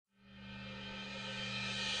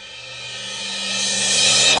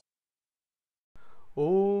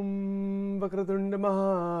Om Vakratunda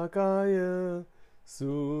Mahakaya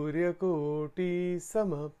Suryakoti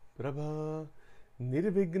Samaprabha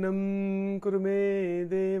Nirvignam Kurume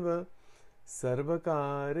Deva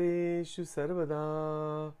Sarvakareshu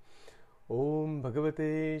Sarvada. Om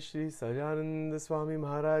Bhagavate Shri Sajananda Swami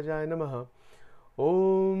Maharajaya Namaha.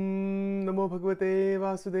 Om Namo Bhagavate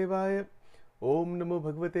Vasudevaya. Om Namo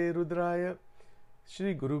Bhagavate Rudraya.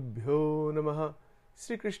 Shri Gurubhyo Namaha.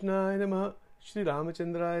 Shri Krishnaya Namaha. Shri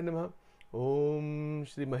Ramachandraya Namaha. Om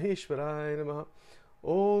Shri Maheshwaraya Namaha.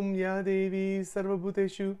 Om Ya Devi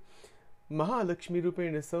Sarvabhuteshu Mahalakshmi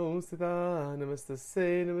Rupena Samsthita.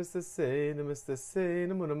 Namastasya Namastasya Namastasya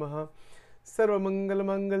Namo Namaha. Sarvamangala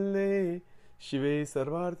Mangalle Shive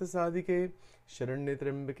Sarvartha Sadike Sharanye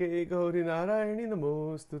Trambake Gauri Narayani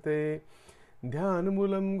Namostute.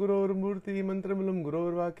 Dhyanamulam Guror Murti Mantramulam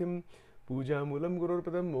Guror Vakyam Puja Mulam Guror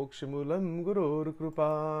Padam Moksha Mulam Guror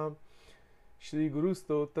Krupa. Shri Guru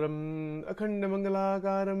Stotram Akhanda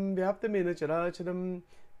Mangalakaram Vyaptamena Characharam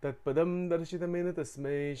Tatpadam Darshitamena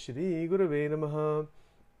Tasmai Shri Gurave Namaha.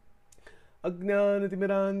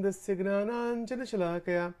 Ajnanatimirandasya Gnananjana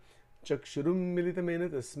Shalakaya Chakshurum Militamena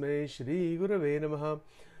Tasmai Shri Gurave Namaha.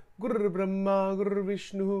 Gurur Brahma Gurur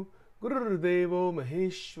Vishnu Gurur Devo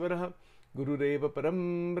Maheshwaraha Gurureva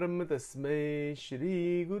Param Brahma Tasmai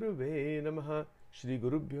Shri Gurave Namaha. Shri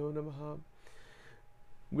Gurubhyo Namaha.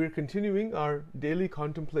 We're continuing our daily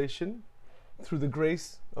contemplation through the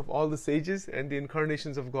grace of all the sages and the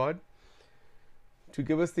incarnations of God to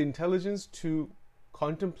give us the intelligence to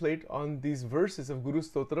contemplate on these verses of Guru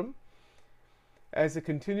Stotram as a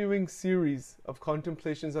continuing series of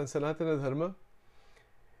contemplations on Sanatana Dharma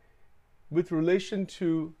with relation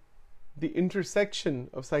to the intersection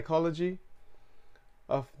of psychology,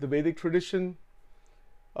 of the Vedic tradition,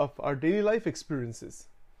 of our daily life experiences,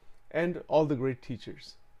 and all the great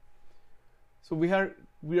teachers. So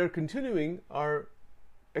we are continuing our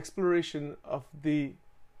exploration of the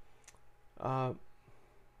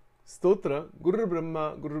Stotra, Guru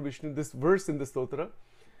Brahma, Guru Vishnu, this verse in the Stotra,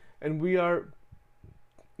 and we are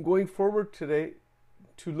going forward today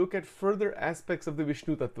to look at further aspects of the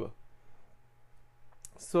Vishnu Tattva.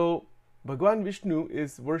 So Bhagwan Vishnu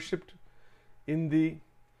is worshipped in the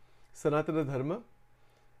Sanatana Dharma.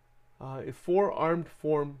 A four-armed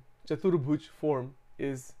form, Chaturbhuj form,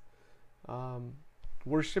 is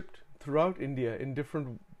worshipped throughout India in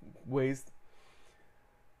different ways.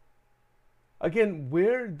 Again,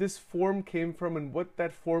 where this form came from and what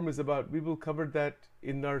that form is about, we will cover that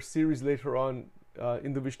in our series later on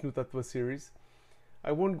in the Vishnu Tattva series.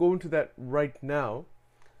 I won't go into that right now,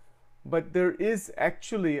 but there is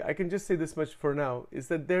actually, I can just say this much for now, is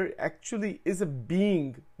that there actually is a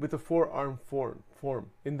being with a four-armed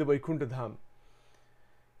form in the Vaikuntha Dham.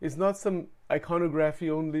 It's not some iconography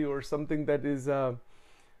only or something that is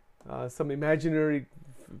some imaginary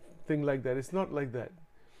thing like that. It's not like that.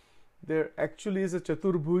 There actually is a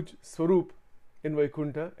Chaturbhuj Swarup in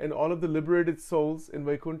Vaikuntha, and all of the liberated souls in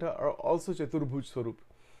Vaikuntha are also Chaturbhuj Swarup.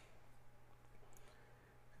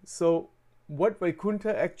 So what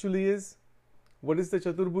Vaikuntha actually is, what is the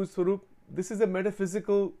Chaturbhuj Swarup? This is a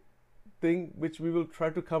metaphysical thing which we will try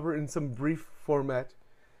to cover in some brief format.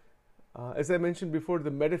 As I mentioned before,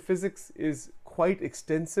 the metaphysics is quite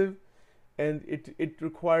extensive and it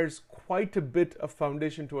requires quite a bit of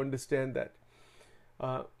foundation to understand that.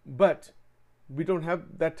 But we don't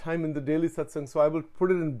have that time in the daily satsang, so I will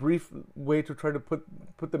put it in brief way to try to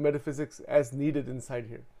put the metaphysics as needed inside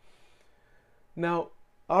here. Now,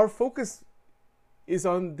 our focus is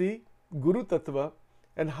on the Guru Tattva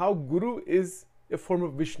and how Guru is a form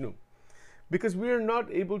of Vishnu. Because we are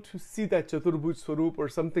not able to see that Chaturbhuj Swarup or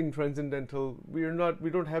something transcendental. We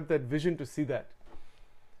don't have that vision to see that.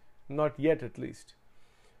 Not yet, at least.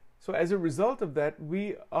 So as a result of that,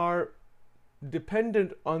 we are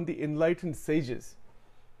dependent on the enlightened sages.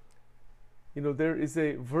 You know, there is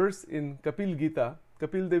a verse in Kapil Gita.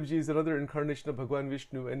 Kapil Dev Ji is another incarnation of Bhagwan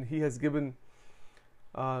Vishnu, and he has given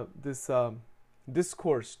this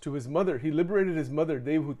discourse to his mother. He liberated his mother,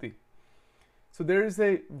 Devhuti. So there is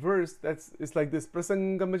a verse it's like this: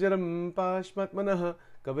 Prasangamajaram pashmatmanaha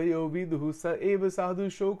kavayo viduhu sa eva sadhu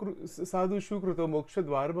shukruto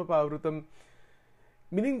mokshadvarma pavrutam.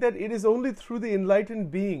 Meaning that it is only through the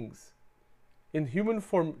enlightened beings in human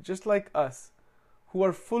form, just like us, who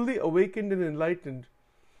are fully awakened and enlightened,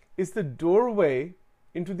 is the doorway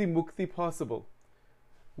into the mukti possible.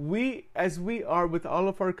 We, as we are with all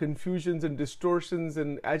of our confusions and distortions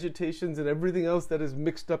and agitations and everything else that is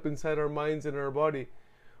mixed up inside our minds and our body,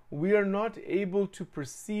 we are not able to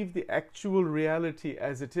perceive the actual reality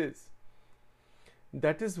as it is.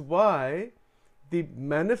 That is why the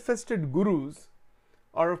manifested gurus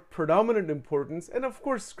are of predominant importance, and of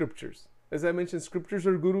course scriptures. As I mentioned, scriptures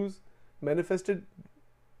are gurus, manifested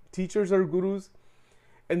teachers are gurus,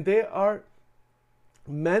 and they are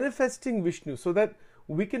manifesting Vishnu so that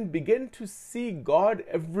we can begin to see God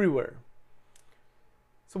everywhere.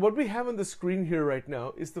 So what we have on the screen here right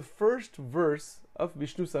now is the first verse of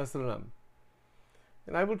Vishnu Sahasranam.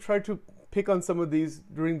 And I will try to pick on some of these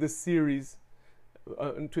during this series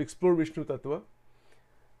to explore Vishnu Tattva,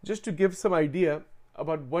 just to give some idea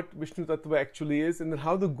about what Vishnu Tattva actually is, and then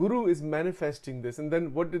how the Guru is manifesting this, and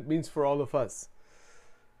then what it means for all of us.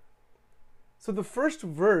 So the first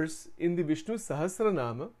verse in the Vishnu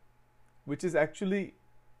Sahasranama, which is actually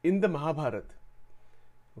in the Mahabharata.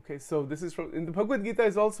 Okay, so this is in the Bhagavad Gita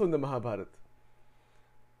is also in the Mahabharata.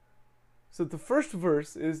 So the first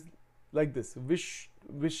verse is like this: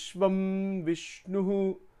 Vishvam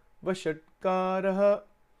Vishnuhu Vashatkaraha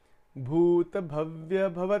Bhuta Bhavya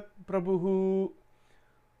Bhavat Prabhuhu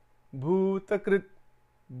Bhutakrit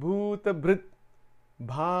Bhutabhrit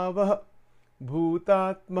Bhavah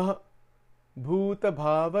Bhutatmah Bhuta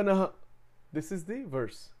Bhavanah. This is the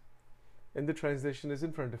verse, and the translation is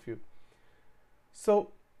in front of you.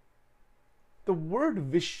 So the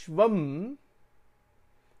word Vishvam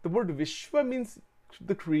means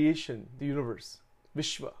the creation, the universe.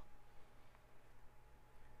 Vishva.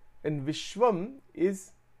 And Vishwam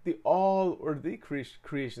is the all or the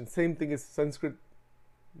creation. Same thing as Sanskrit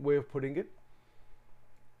way of putting it.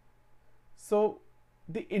 So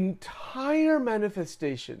the entire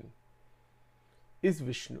manifestation is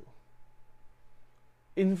Vishnu.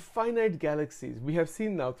 Infinite galaxies. We have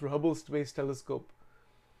seen now through Hubble Space Telescope.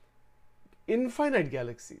 Infinite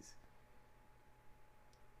galaxies.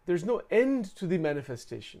 There's no end to the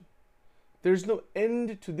manifestation. There's no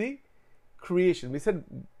end to the creation. We said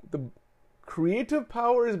the creative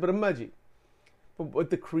power is Brahmaji. But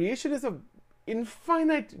the creation is of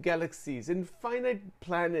infinite galaxies, infinite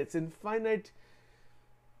planets, infinite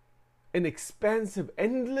and expansive,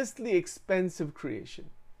 endlessly expansive creation.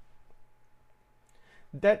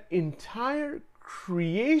 That entire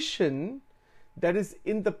creation that is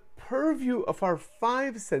in the purview of our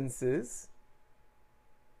five senses,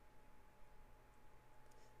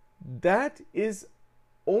 that is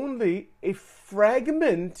only a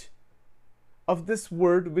fragment of this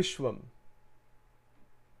word Vishwam.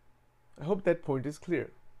 I hope that point is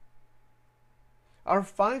clear. Our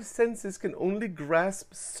five senses can only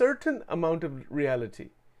grasp certain amount of reality.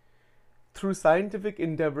 Through scientific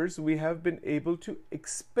endeavors, we have been able to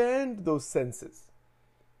expand those senses.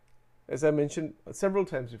 As I mentioned several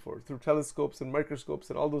times before, through telescopes and microscopes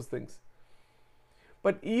and all those things.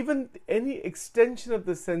 But even any extension of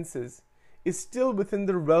the senses is still within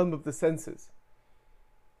the realm of the senses.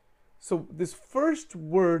 So this first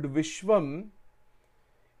word, Vishwam,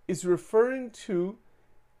 is referring to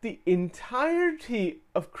the entirety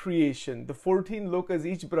of creation, the 14 lokas,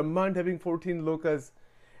 each Brahmand having 14 lokas,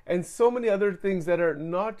 and so many other things that are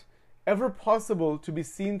not ever possible to be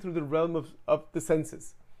seen through the realm of the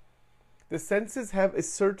senses. The senses have a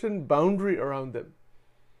certain boundary around them.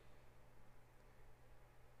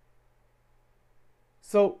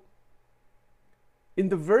 So, in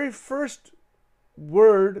the very first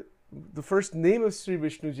word, the first name of Sri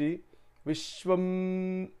Vishnuji,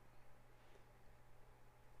 Vishwam,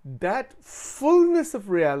 that fullness of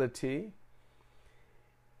reality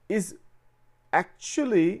is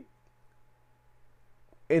actually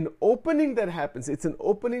an opening that happens. It's an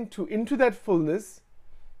opening into that fullness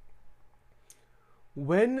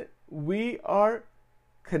when we are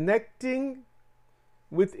connecting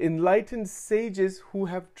with enlightened sages who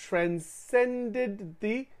have transcended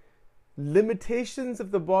the limitations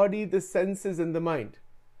of the body, the senses, and the mind.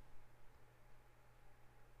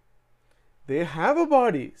 They have a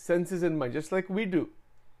body, senses, and mind, just like we do.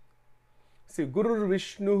 See, Guru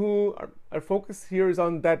Vishnu, our focus here is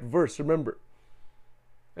on that verse, remember.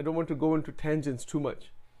 I don't want to go into tangents too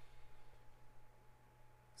much.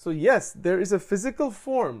 So yes, there is a physical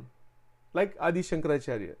form, like Adi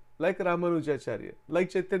Shankaracharya, like Ramanujacharya, like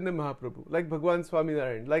Chaitanya Mahaprabhu, like Bhagwan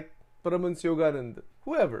Swaminarayan, like Paramahansa Yogananda,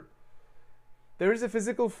 whoever. There is a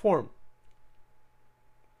physical form.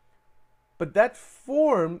 But that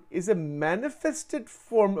form is a manifested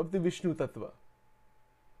form of the Vishnu Tattva.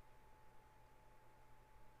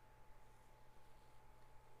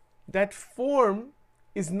 That form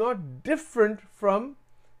is not different from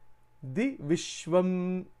the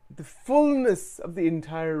Vishwam, the fullness of the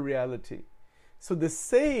entire reality. So the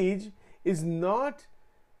sage is not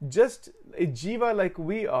just a jiva like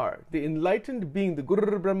we are, the enlightened being, the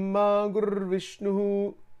Guru Brahma, Guru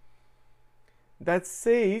Vishnu. That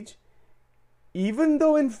sage, even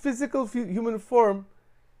though in physical human form,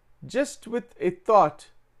 just with a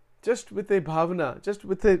thought, just with a bhavana, just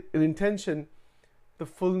with an intention, the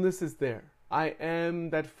fullness is there. I am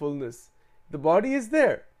that fullness. The body is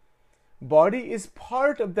there. Body is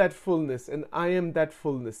part of that fullness, and I am that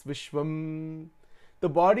fullness. Vishwam. The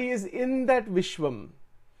body is in that Vishwam.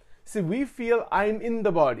 See, we feel I'm in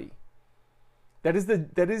the body. That is the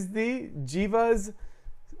Jiva's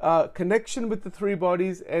connection with the three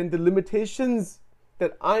bodies and the limitations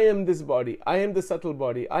that I am this body. I am the subtle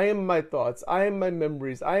body. I am my thoughts. I am my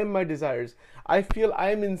memories. I am my desires. I feel I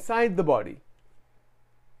am inside the body.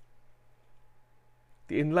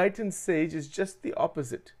 The enlightened sage is just the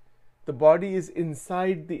opposite. The body is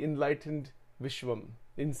inside the enlightened Vishwam,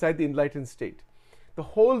 inside the enlightened state. The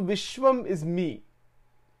whole Vishwam is me.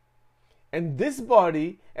 And this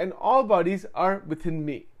body and all bodies are within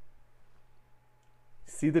me.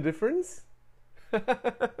 See the difference?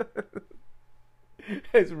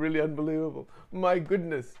 It's really unbelievable. My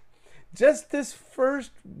goodness. Just this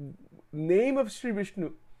first name of Sri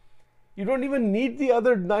Vishnu. You don't even need the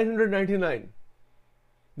other 999.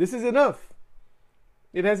 This is enough.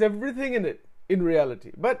 It has everything in it, in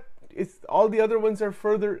reality. But all the other ones are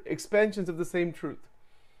further expansions of the same truth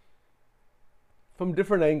from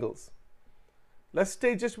different angles. Let's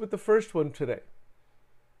stay just with the first one today.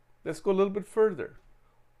 Let's go a little bit further.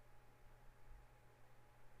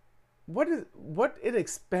 What an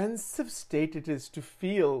expansive state it is to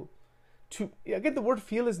feel, again, the word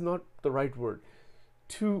feel is not the right word,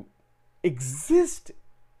 to exist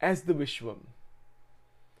as the Vishwam.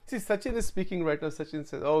 See, Sachin is speaking right now. Sachin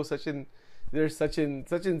says, oh, Sachin, there's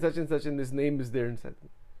Sachin, his name is there in Sachin.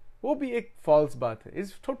 Wo bhi ek false baat hai.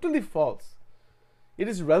 It's totally false. It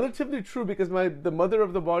is relatively true because the mother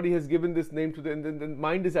of the body has given this name to and the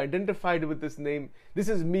mind is identified with this name. This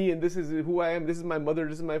is me and this is who I am. This is my mother.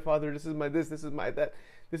 This is my father. This is my this. This is my that.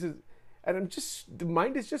 And the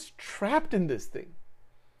mind is just trapped in this thing.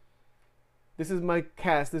 This is my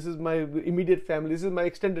caste. This is my immediate family. This is my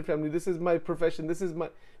extended family. This is my profession. This is my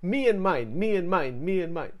me and mine. Me and mine. Me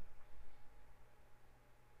and mine.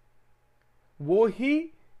 Wo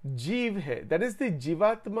hi jeev hai. That is the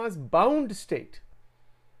Jivatma's bound state.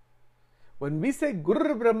 When we say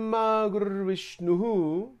Guru Brahma, Guru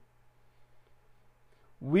Vishnu,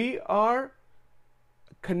 we are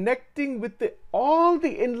connecting with all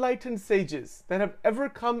the enlightened sages that have ever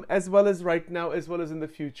come, as well as right now, as well as in the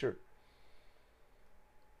future.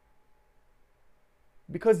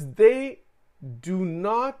 Because they do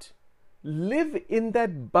not live in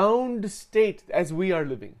that bound state as we are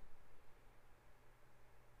living.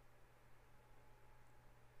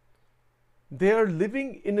 They are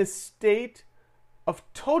living in a state of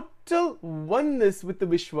total oneness with the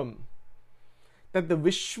Vishwam. That the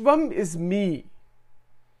Vishwam is me.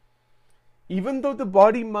 Even though the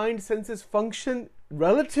body, mind, senses function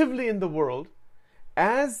relatively in the world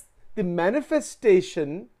as the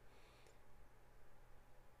manifestation,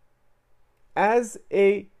 as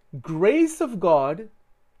a grace of God,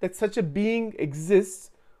 that such a being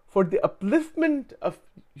exists for the upliftment of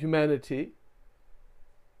humanity,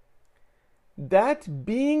 that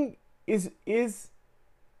being is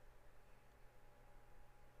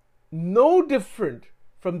no different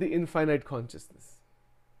from the infinite consciousness,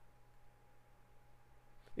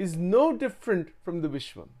 is no different from the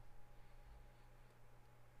Vishwam.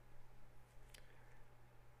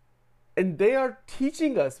 And they are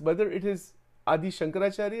teaching us, whether it is Adi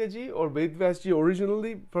Shankaracharya ji or Vedvyas ji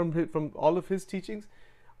originally from all of his teachings,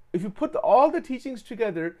 if you put all the teachings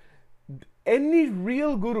together, any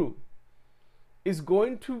real guru is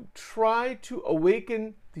going to try to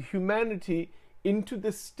awaken the humanity into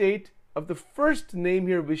the state of the first name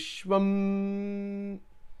here, Vishwam.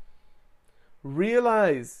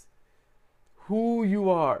 Realize who you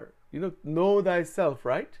are. Know thyself,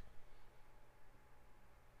 right?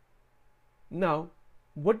 Now,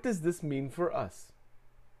 what does this mean for us?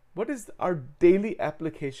 What is our daily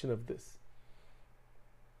application of this?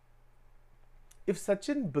 If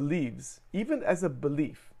Sachin believes, even as a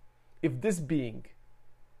belief, if this being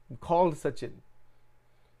called Sachin,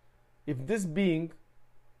 if this being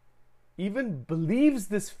even believes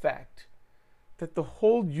this fact, that the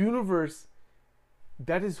whole universe,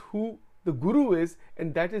 that is who the Guru is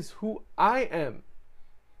and that is who I am,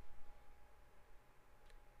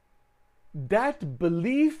 that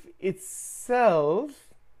belief itself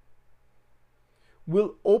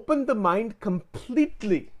will open the mind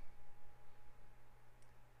completely.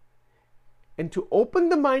 And to open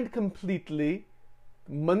the mind completely,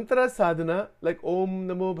 mantra sadhana like Om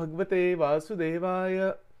Namo Bhagavate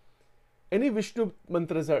Vasudevaya, any Vishnu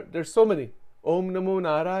mantras there's so many. Om Namo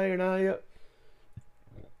Narayanaya.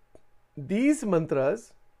 These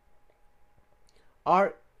mantras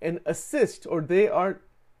are an assist, or they are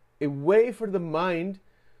a way for the mind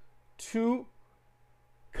to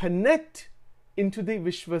connect into the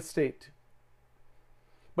Vishwa state.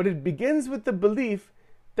 But it begins with the belief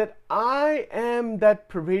that I am that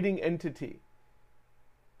pervading entity,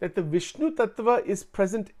 that the Vishnu Tattva is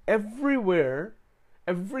present everywhere.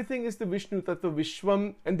 Everything is the Vishnu Tattva,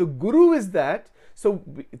 Vishwam, and the Guru is that. So,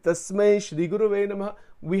 Tasmai Shri Gurave Namaha,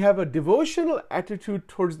 we have a devotional attitude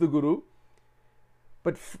towards the Guru.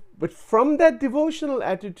 But from that devotional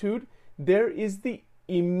attitude, there is the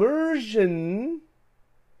immersion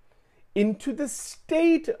into the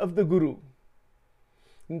state of the Guru.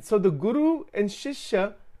 And so the Guru and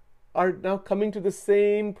Shishya are now coming to the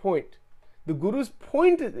same point. The Guru's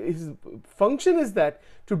point, his function is that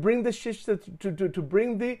to bring the Shishya, to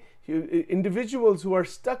bring the individuals who are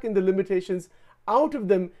stuck in the limitations out of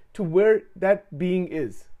them to where that being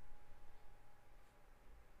is.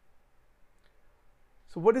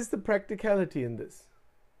 So what is the practicality in this?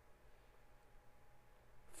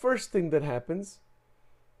 First thing that happens,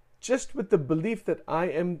 just with the belief that I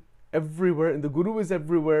am everywhere and the Guru is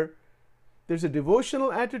everywhere, there's a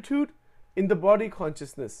devotional attitude in the body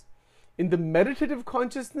consciousness. In the meditative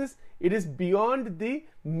consciousness, it is beyond the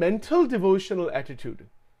mental devotional attitude.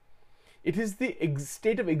 It is the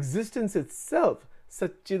state of existence itself,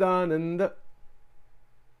 Satchidananda.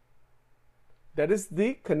 That is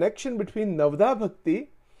the connection between Navada Bhakti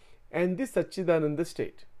and the Satchidananda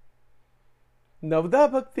state.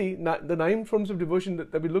 Navada Bhakti, the 9 forms of devotion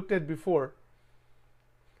that we looked at before,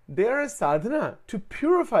 they are a sadhana to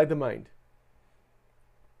purify the mind.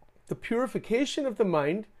 The purification of the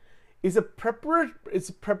mind is a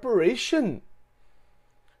preparation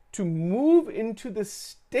to move into the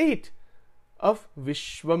state of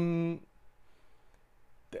Vishwam.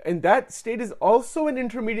 And that state is also an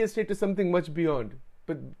intermediate state to something much beyond.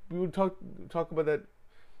 But we will talk about that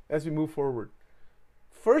as we move forward.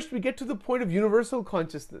 First, we get to the point of universal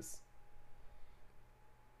consciousness.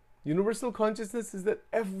 Universal consciousness is that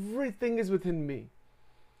everything is within me.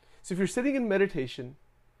 So if you're sitting in meditation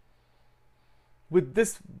with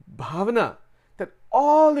this bhavana that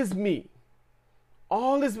all is me,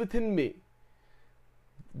 all is within me,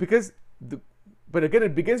 but again,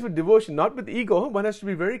 it begins with devotion, not with ego. One has to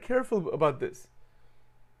be very careful about this,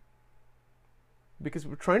 because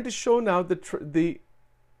we're trying to show now the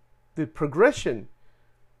progression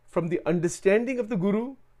from the understanding of the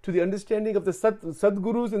Guru to the understanding of the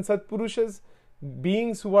Sadgurus and Satpurushas,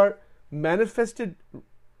 beings who are manifested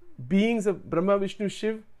beings of Brahma, Vishnu,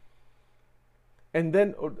 Shiv, and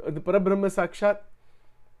then the Parabrahma Sakshat.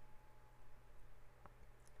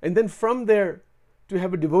 And then from there, to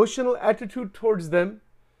have a devotional attitude towards them,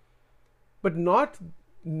 but not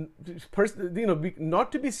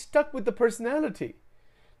to be stuck with the personality,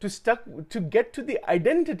 to get to the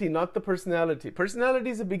identity, not the personality. Personality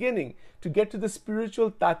is a beginning to get to the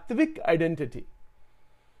spiritual tattvic identity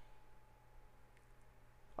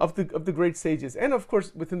of the great sages, and of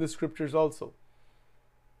course within the scriptures also.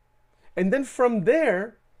 And then from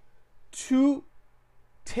there, to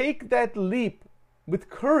take that leap with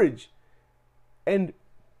courage and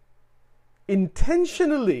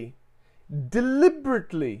intentionally,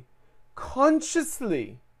 deliberately,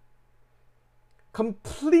 consciously,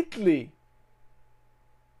 completely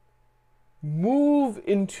move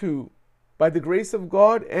into, by the grace of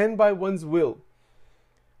God and by one's will,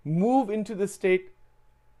 move into the state,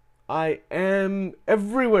 I am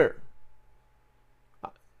everywhere.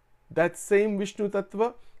 That same Vishnu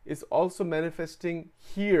Tattva is also manifesting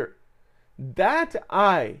here. That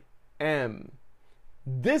I am,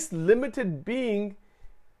 this limited being,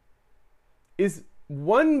 is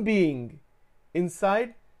one being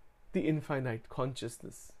inside the infinite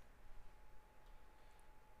consciousness.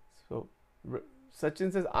 So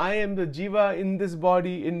Sachin says, I am the jiva in this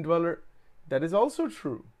body, indweller. That is also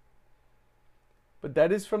true. But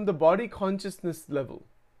that is from the body consciousness level.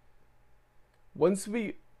 Once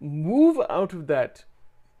we move out of that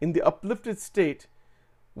in the uplifted state,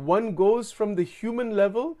 one goes from the human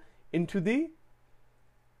level into the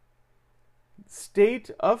state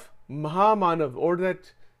of Mahamanav, or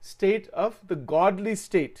that state of the godly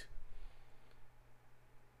state.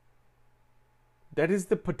 That is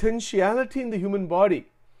the potentiality in the human body,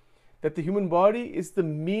 that the human body is the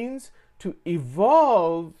means to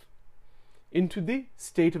evolve into the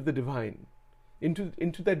state of the divine,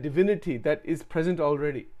 into that divinity that is present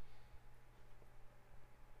already.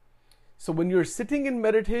 So when you're sitting in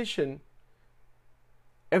meditation,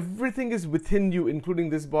 everything is within you, including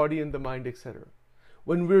this body and the mind, etc.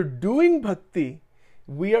 When we're doing bhakti,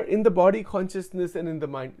 we are in the body consciousness and in the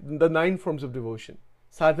mind, in the 9 forms of devotion.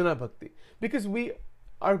 sadhana bhakti, because we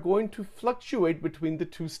are going to fluctuate between the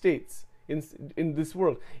two states in this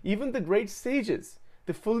world. Even the great sages,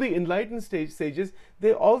 the fully enlightened sages,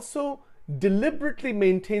 they also deliberately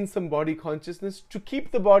maintain some body consciousness to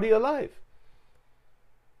keep the body alive.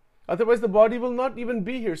 Otherwise, the body will not even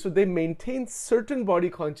be here. So they maintain certain body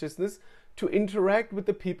consciousness to interact with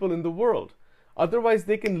the people in the world. Otherwise,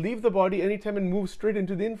 they can leave the body anytime and move straight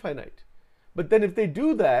into the infinite. But then if they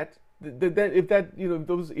do that, if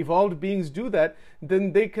those evolved beings do that,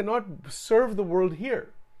 then they cannot serve the world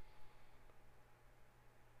here.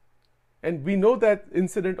 And we know that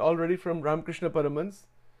incident already from Ramakrishna Paramans,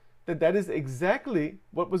 that is exactly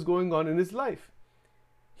what was going on in his life.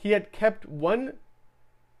 He had kept one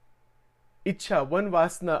ichha, one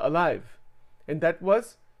vasana alive, and that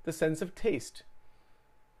was the sense of taste.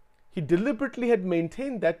 He deliberately had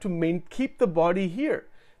maintained that to keep the body here.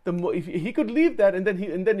 If he could leave that, and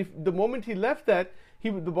then if the moment he left that,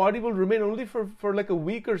 the body will remain only for like a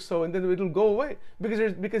week or so, and then it will go away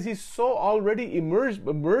because he's so already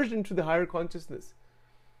immersed into the higher consciousness.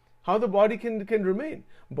 How the body can remain?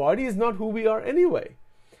 Body is not who we are anyway,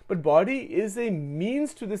 but body is a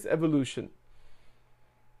means to this evolution.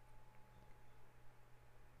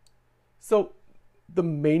 So the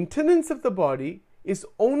maintenance of the body is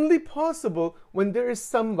only possible when there is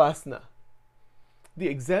some vasana. The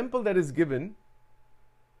example that is given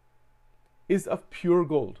is of pure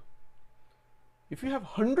gold. If you have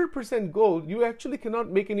 100% gold, you actually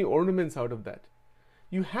cannot make any ornaments out of that.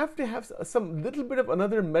 You have to have some little bit of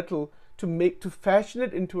another metal to fashion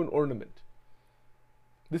it into an ornament.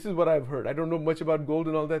 This is what I've heard. I don't know much about gold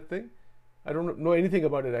and all that thing. I don't know anything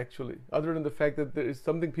about it actually, other than the fact that there is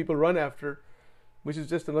something people run after, which is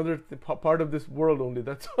just another part of this world only.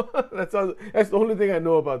 That's the only thing I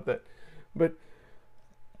know about that. But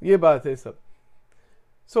ye baat hai sab.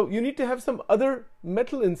 So you need to have some other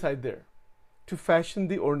metal inside there to fashion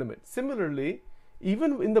the ornament. Similarly,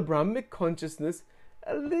 even in the Brahmic consciousness,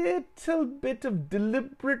 a little bit of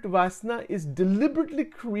deliberate vasana is deliberately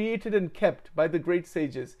created and kept by the great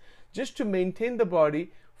sages just to maintain the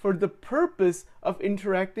body for the purpose of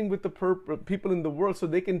interacting with the people in the world, so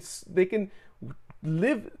they can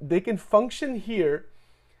live, they can function here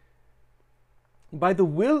by the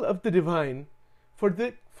will of the divine for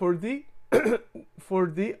the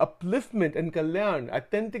upliftment and kalyan,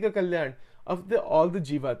 authentic kalyan of all the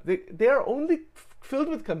jivat. They are only filled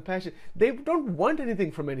with compassion. They don't want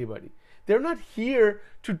anything from anybody. They're not here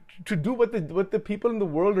to do what the people in the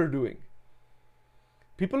world are doing.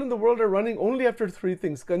 People in the world are running only after three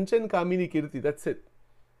things: kanchan, kamini, kirti. That's it.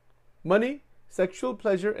 Money, sexual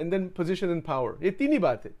pleasure, and then position and power. Ye teeni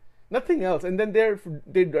baat hai. Nothing else. And then they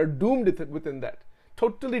are doomed within that.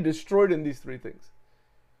 Totally destroyed in these three things.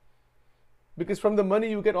 Because from the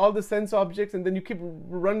money you get all the sense objects, and then you keep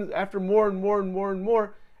running after more and more and more and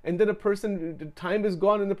more, and then the time is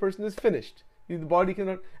gone and the person is finished. The body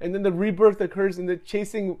cannot, and then the rebirth occurs and they're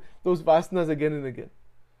chasing those vasanas again and again.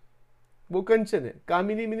 वो कंचन है.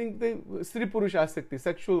 Kamini meaning the Sri Purush Asakti,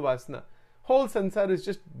 sexual vasana. Whole sansar is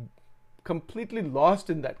just completely lost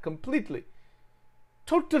in that. Completely.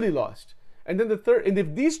 Totally lost. And then the third, and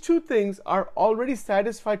if these two things are already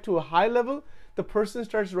satisfied to a high level, the person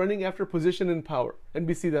starts running after position and power. And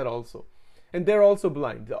we see that also. And they're also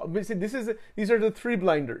blind. These are the three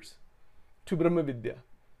blinders to Brahma Vidya.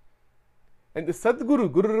 And the Sadguru,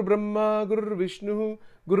 Guru Brahma, Guru Vishnu,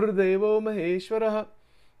 Guru Devo Maheshwaraha,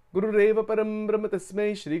 Guru Reva Param Brahma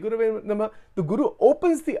Tasmai Shri Guru Namah. The Guru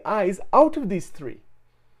opens the eyes out of these three.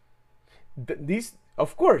 These,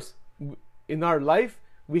 of course, in our life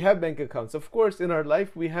we have bank accounts. Of course, in our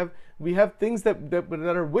life we have things that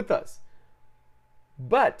are with us.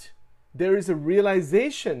 But there is a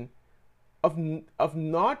realization of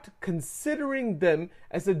not considering them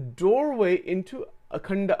as a doorway into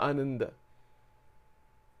Akhanda Ananda.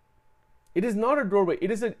 It is not a doorway.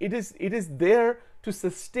 It is there to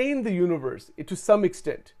sustain the universe to some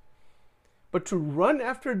extent. But to run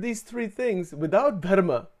after these three things without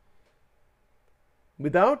dharma,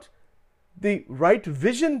 without the right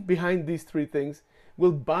vision behind these three things,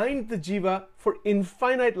 will bind the jiva for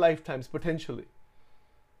infinite lifetimes potentially.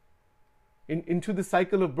 Into the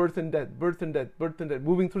cycle of birth and death, birth and death, birth and death,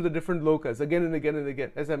 moving through the different lokas again and again and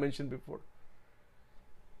again, as I mentioned before.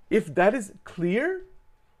 If that is clear,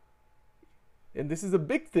 and this is a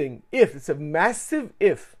big thing, it's a massive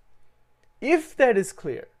if that is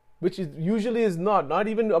clear, which usually is not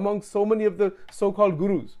even among so many of the so-called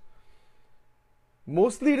gurus.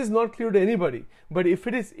 Mostly it is not clear to anybody. But if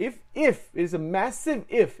it is a massive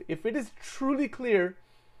if it is truly clear,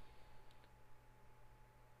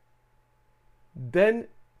 then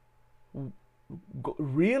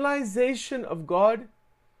Realization of God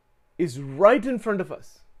is right in front of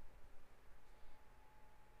us.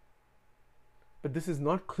 But this is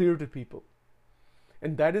not clear to people.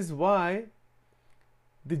 And that is why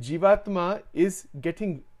the Jivatma is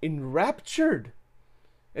getting enraptured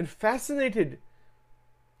and fascinated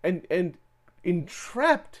and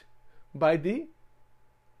entrapped by the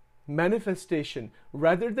manifestation,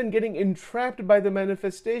 rather than getting entrapped by the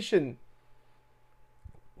manifestation.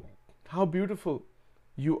 How beautiful.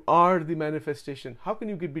 You are the manifestation. How can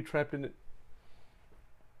you be trapped in it?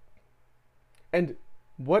 And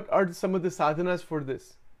what are some of the sadhanas for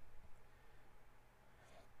this?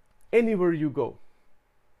 Anywhere you go,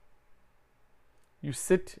 you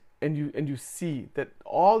sit and you see that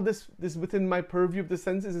all this within my purview of the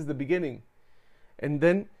senses is the beginning. And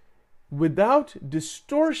then, without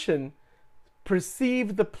distortion,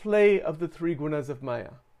 perceive the play of the three gunas of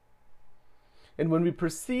Maya. And when we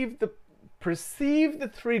perceive the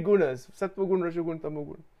three gunas, Sattva gun, Raja gun, Tamo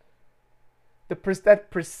gun,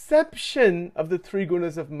 that perception of the three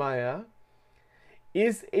gunas of Maya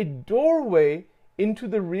is a doorway into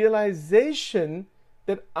the realization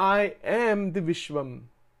that I am the Vishwam.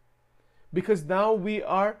 Because now we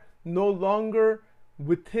are no longer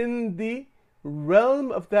within the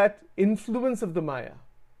realm of that influence of the Maya.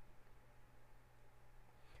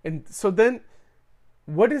 And so then,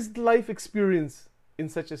 what is the life experience in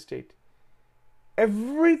such a state?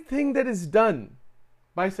 Everything that is done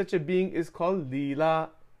by such a being is called Leela.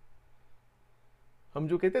 हम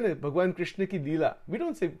जो कहते हैं ना भगवान कृष्ण की लीला, we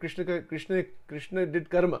don't say Krishna did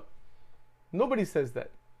karma. Nobody says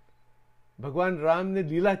that. भगवान राम ने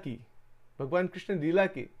लीला की, भगवान कृष्ण ने लीला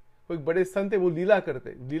की. कोई बड़े संत है वो लीला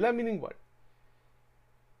करते. लीला meaning what?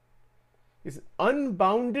 It's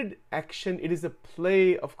unbounded action. It is a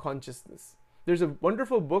play of consciousness. There's a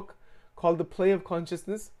wonderful book called The Play of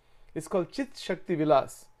Consciousness. It's called Chit Shakti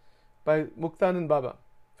Vilas by Muktanand Baba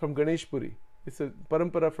from Ganeshpuri. It's a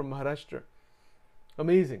parampara from Maharashtra.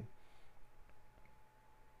 Amazing.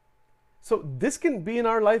 So this can be in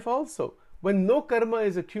our life also. When no karma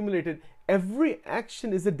is accumulated, every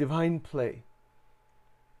action is a divine play.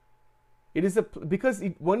 It is because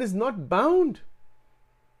one is not bound.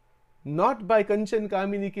 Not by Kanchan,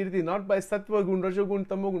 Kamini, Kirti, not by Sattva Gun, Rajagun,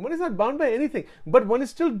 Tamogun. One is not bound by anything, but one is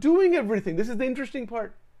still doing everything. This is the interesting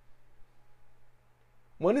part.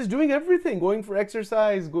 One is doing everything, going for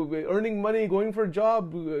exercise, earning money, going for a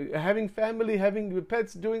job, having family, having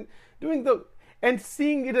pets, doing and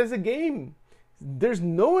seeing it as a game. There's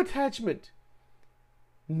no attachment.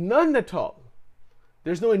 None at all.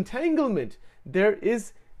 There's no entanglement. There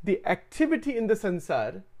is the activity in the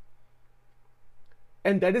sansar,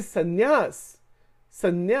 and that is sannyas.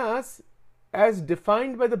 Sannyas, as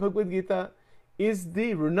defined by the Bhagavad Gita, is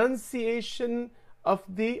the renunciation of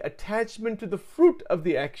the attachment to the fruit of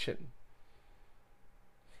the action.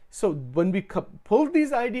 So when we pull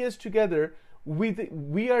these ideas together,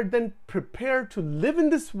 we are then prepared to live in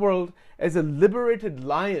this world as a liberated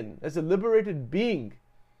lion, as a liberated being.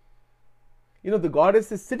 You know, the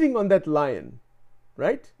goddess is sitting on that lion,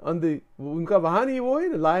 right? On the unka vahani wo hai,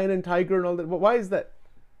 the lion and tiger and all that. Why is that?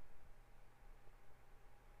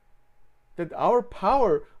 That our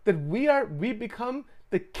power, that we become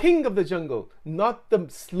the king of the jungle, not the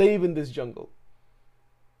slave in this jungle.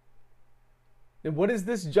 And what is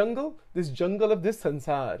this jungle? This jungle of this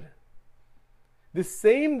sansar. This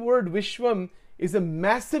same word Vishwam is a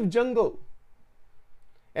massive jungle.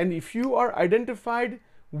 And if you are identified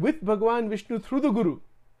with Bhagavan Vishnu through the Guru,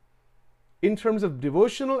 in terms of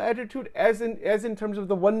devotional attitude as in terms of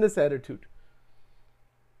the oneness attitude,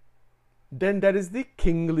 then that is the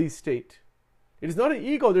kingly state. It is not an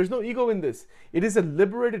ego. There's no ego in this. It is a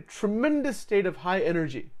liberated, tremendous state of high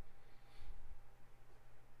energy.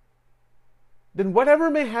 Then whatever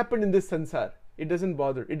may happen in this sansar, it doesn't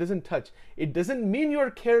bother. It doesn't touch. It doesn't mean you're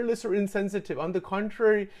careless or insensitive. On the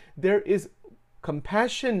contrary, there is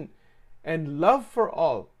compassion and love for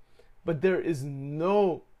all. But there is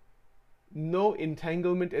no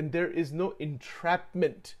entanglement, and there is no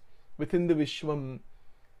entrapment within the Vishwam.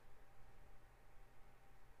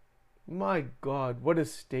 My God, what a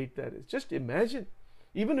state that is. Just imagine.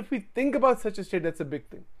 Even if we think about such a state, that's a big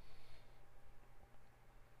thing.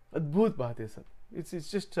 Adbhut baat hai sab. It's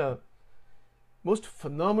just most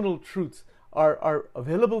phenomenal truths are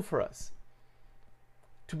available for us.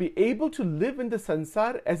 To be able to live in the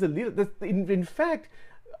sansar as a leela. In fact,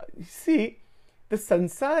 see, the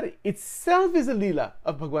sansar itself is a leela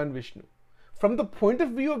of Bhagavan Vishnu. From the point of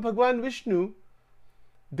view of Bhagavan Vishnu,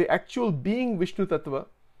 the actual being Vishnu Tattva,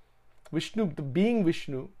 Vishnu, the being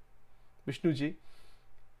Vishnuji,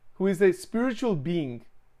 who is a spiritual being,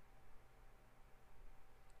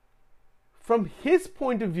 from his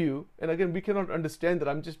point of view, and again, we cannot understand that,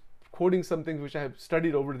 I'm just quoting something which I have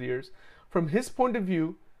studied over the years. From his point of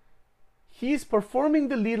view, he is performing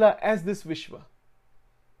the Leela as this Vishwa.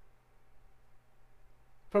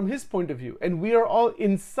 From his point of view. And we are all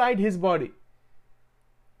inside his body.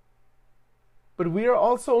 But we are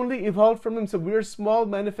also only evolved from him, so we are small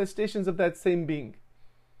manifestations of that same being.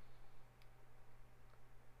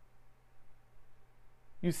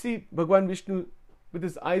 You see Bhagwan Vishnu with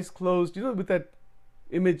his eyes closed, with that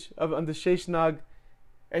image of on the Sheshnag,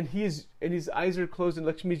 and his eyes are closed and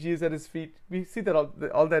Lakshmi Ji is at his feet. We see that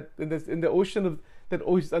all that in the ocean of that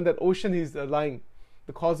ocean, on that ocean he's lying,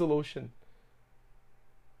 the causal ocean.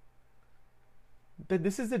 That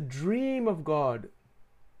this is a dream of God.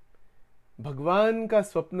 Bhagwan ka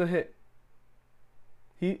swapna hai.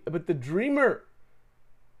 But the dreamer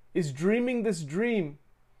is dreaming this dream.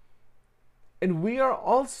 And we are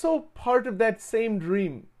also part of that same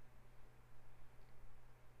dream.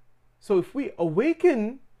 So if we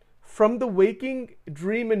awaken from the waking,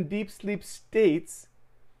 dream and deep sleep states,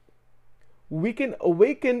 we can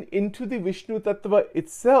awaken into the Vishnu Tattva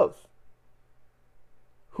itself,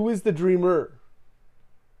 who is the dreamer.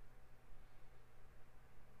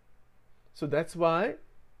 So that's why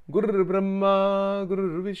Gurur Brahma,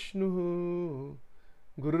 Gurur Vishnu,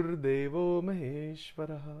 Gurur Devo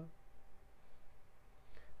Maheshwaraha.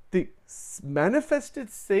 The manifested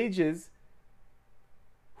sages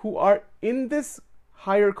who are in this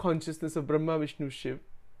higher consciousness of Brahma, Vishnu, Shiv,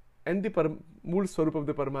 and the Mool Swarup of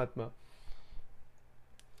the Paramatma,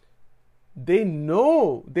 they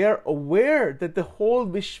know, they are aware that the whole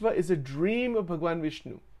Vishwa is a dream of Bhagwan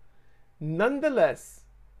Vishnu. Nonetheless,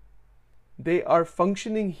 they are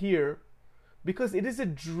functioning here because it is a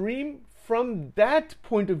dream from that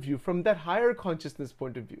point of view, from that higher consciousness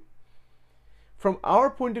point of view. From our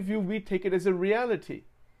point of view, we take it as a reality.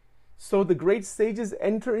 So the great sages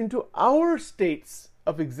enter into our states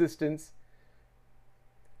of existence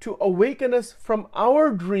to awaken us from our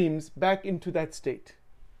dreams back into that state.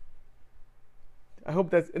 I hope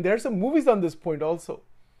that's, and there are some movies on this point also,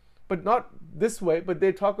 but not this way, but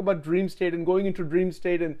they talk about dream state and going into dream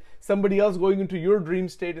state and somebody else going into your dream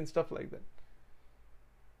state and stuff like that.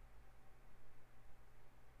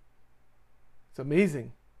 It's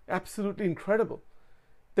amazing. Absolutely incredible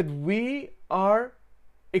that we are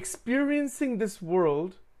experiencing this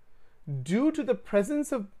world due to the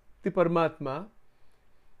presence of the Paramatma,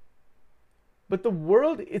 but the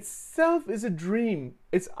world itself is a dream.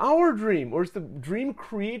 It's our dream, or it's the dream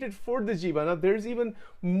created for the Jiva. Now there's even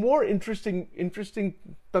more interesting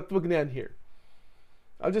Tattvagnan here.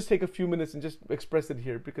 I'll just take a few minutes and just express it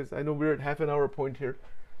here because I know we're at half an hour point here.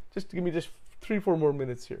 Just give me just 3-4 more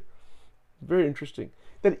minutes here. Very interesting.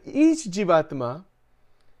 That each Jivatma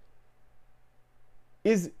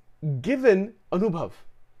is given Anubhav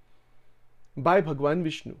by Bhagwan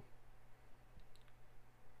Vishnu.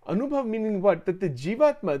 Anubhav meaning what? That the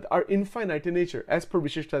Jivatma are infinite in nature as per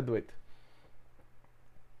Vishishtadvait.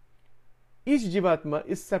 Each Jivatma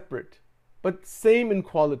is separate but same in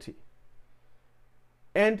quality.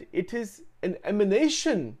 And it is an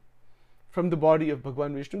emanation from the body of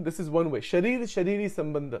Bhagwan Vishnu. This is one way. Shariri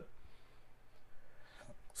Sambandha.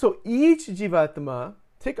 So each Jivatma,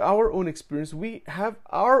 take our own experience. We have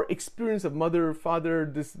our experience of mother, father,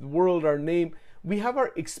 this world, our name. We have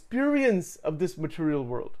our experience of this material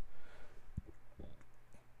world.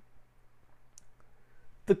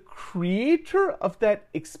 The creator of that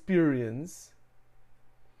experience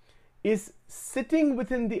is sitting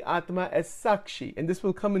within the Atma as Sakshi, and this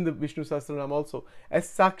will come in the Vishnu Sahasranam also, as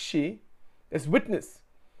Sakshi, as witness,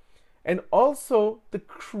 and also the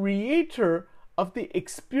creator of the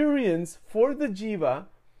experience for the Jiva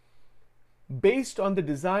based on the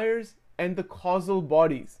desires and the causal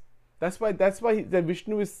bodies. That's why the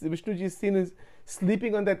Vishnuji is seen as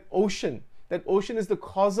sleeping on that ocean. That ocean is the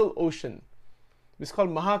causal ocean. It's called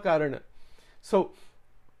Mahakarana. So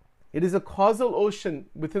it is a causal ocean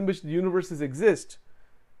within which the universes exist.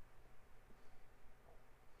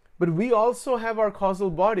 But we also have our causal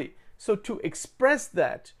body. So to express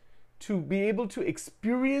that, to be able to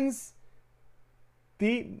experience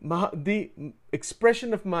the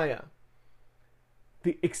expression of Maya,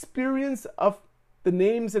 the experience of the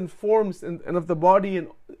names and forms and of the body and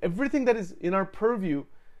everything that is in our purview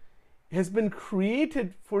has been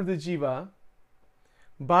created for the Jiva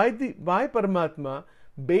by Paramatma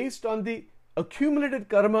based on the accumulated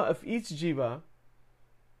karma of each Jiva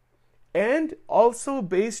and also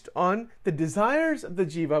based on the desires of the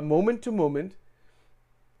Jiva moment to moment.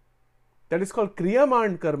 That is called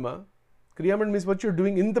Kriyaman karma. Kriyaman means what you're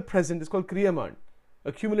doing in the present is called Kriyaman.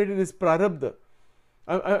 Accumulated is Prarabdha.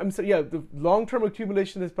 I'm sorry, yeah, the long-term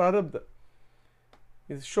accumulation is prarabdha.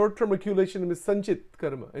 Short-term accumulation is sanchit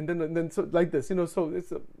karma, and then so like this, so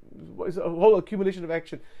it's a whole accumulation of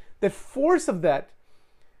action. The force of that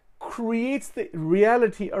creates the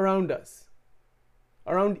reality around us.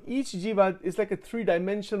 Around each jiva is like a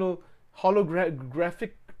three-dimensional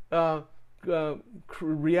holographic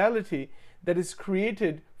reality that is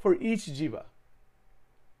created for each jiva,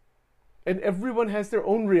 and everyone has their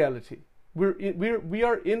own reality. We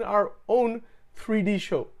are in our own 3D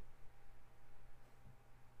show.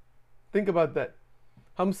 Think about that.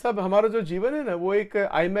 हम सब हमारा जो जीवन है ना वो एक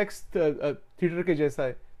IMAX theater के जैसा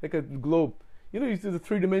है, like a globe. You see the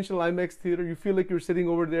three-dimensional IMAX theater. You feel like you're sitting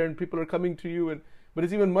over there and people are coming to you, but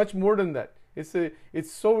it's even much more than that. It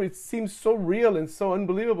seems so real and so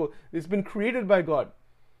unbelievable. It's been created by God.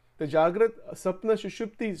 The Jagrat, Sapna,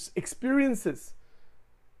 Shushupti experiences,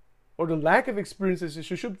 or the lack of experiences in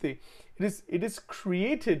Shushupti, it is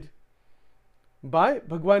created by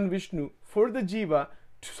Bhagwan Vishnu for the jiva,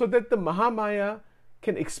 so that the Mahamaya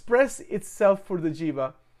can express itself for the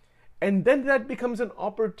jiva, and then that becomes an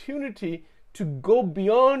opportunity to go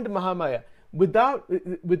beyond Mahamaya. Without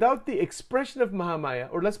the expression of Mahamaya,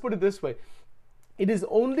 or let's put it this way, it is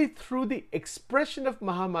only through the expression of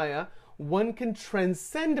Mahamaya one can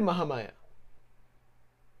transcend Mahamaya.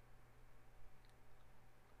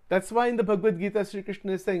 That's why in the Bhagavad Gita, Sri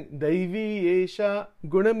Krishna is saying, Daivi Yesha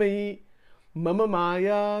Gunamayi Mama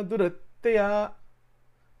Maya Durattaya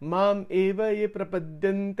Mam Eva Ye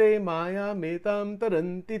Prapadyante Maya Metam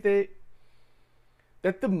Tarantite.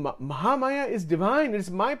 That the Mahamaya is divine, it's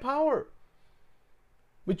my power,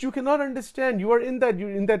 which you cannot understand. You're in that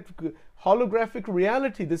holographic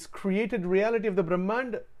reality, this created reality of the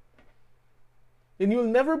Brahmanda. And you'll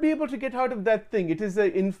never be able to get out of that thing. It is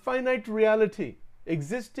an infinite reality,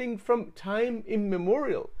 existing from time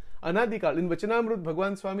immemorial. Anadikal. In Vachanamrut,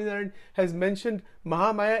 Bhagwan Swaminarayan has mentioned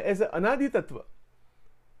Mahamaya as an Anadi Tattva.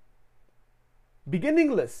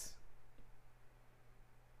 Beginningless.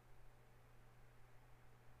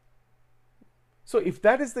 So if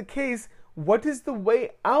that is the case, what is the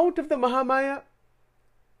way out of the Mahamaya?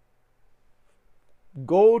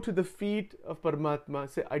 Go to the feet of Paramatma.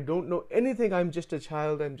 Say, I don't know anything. I'm just a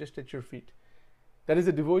child. I'm just at your feet. That is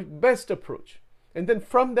the best approach. And then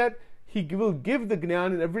from that, he will give the Jnana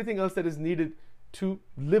and everything else that is needed to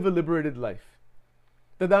live a liberated life.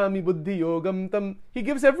 Tadami buddhi yogam tam. He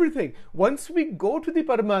gives everything. Once we go to the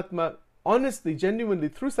Paramatma, honestly, genuinely,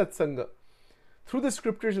 through satsanga, through the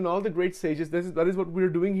scriptures and all the great sages, that is what we're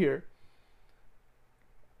doing here.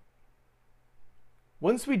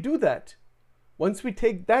 Once we do that, once we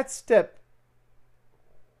take that step,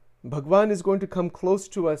 Bhagwan is going to come close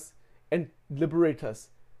to us and liberate us.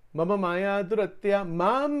 Mama maya duratya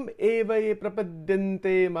mam eva ye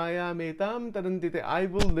prapadyante maya metam tarantite. I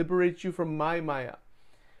will liberate you from my maya.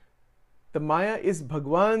 The maya is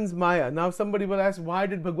Bhagwan's maya. Now somebody will ask, why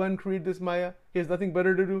did Bhagwan create this maya? He has nothing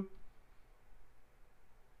better to do.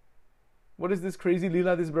 What is this crazy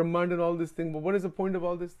Leela, this Brahmand and all this thing? But what is the point of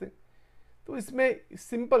all this thing? So isme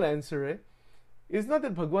simple answer hai. It's not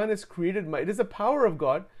that Bhagwan has created maya. It is a power of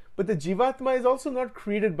God, but the Jivatma is also not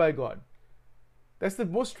created by God. That's the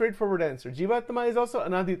most straightforward answer. Jivatma is also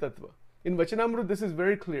Anadi Tattva. In Vachanamrut, this is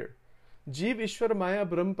very clear. Jiv Ishwar Maya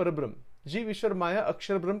Brahm Parabrahm. Jiv Ishwar Maya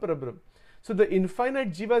Akshar Brahm Parabrahm. So the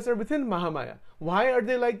infinite jivas are within Mahamaya. Why are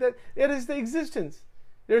they like that? There is the existence.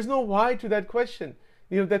 There's no why to that question.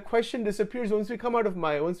 That question disappears once we come out of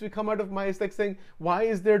Maya. Once we come out of Maya, it's like saying, why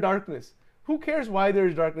is there darkness? Who cares why there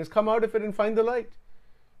is darkness? Come out of it and find the light.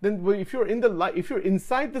 Then if you're in the light, if you're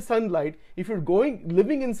inside the sunlight, if you're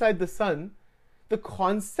living inside the sun, the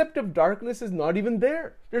concept of darkness is not even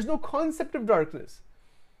there. There's no concept of darkness.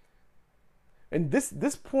 And this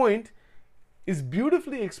point is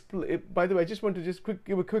beautifully explained. By the way, I just want to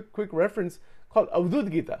give a quick reference called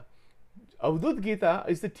Avadut Gita. Avadut Gita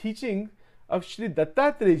is the teaching of Shri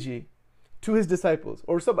Dattatreya Ji to his disciples,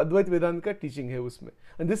 or sab Advait Vedanta ka teaching hai usme.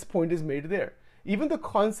 And this point is made there. Even the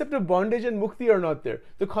concept of bondage and mukti are not there.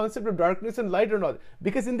 The concept of darkness and light are not there.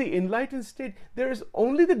 Because in the enlightened state, there is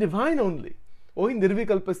only the divine only. Wahi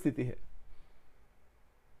nirvikalpa sthiti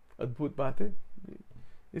hai. Adbhut baat hai.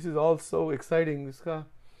 This is all so exciting. Iska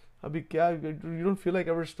abhi kya, you don't feel like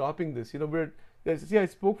ever stopping this. I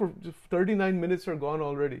spoke for 39 minutes are gone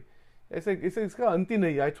already. Iska anti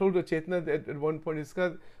nahi. I told Chetna at one point,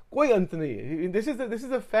 iska koi ant nahi hai. This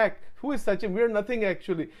is a fact. Who is Sachin? We are nothing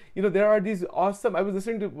actually. There are these awesome. I was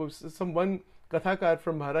listening to one kathakar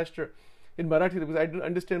from Maharashtra in Marathi because I didn't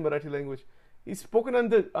understand Marathi language. He's spoken on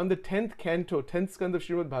the 10th canto, 10th skand of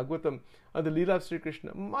Srimad Bhagavatam, on the Leela of Sri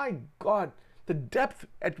Krishna. My God, the depth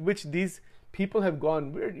at which these people have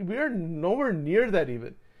gone. We're nowhere near that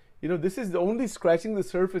even. You know, this is only scratching the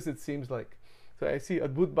surface, it seems like. So I see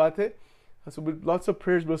Adbhut Baat hai. So with lots of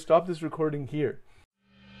prayers, we'll stop this recording here.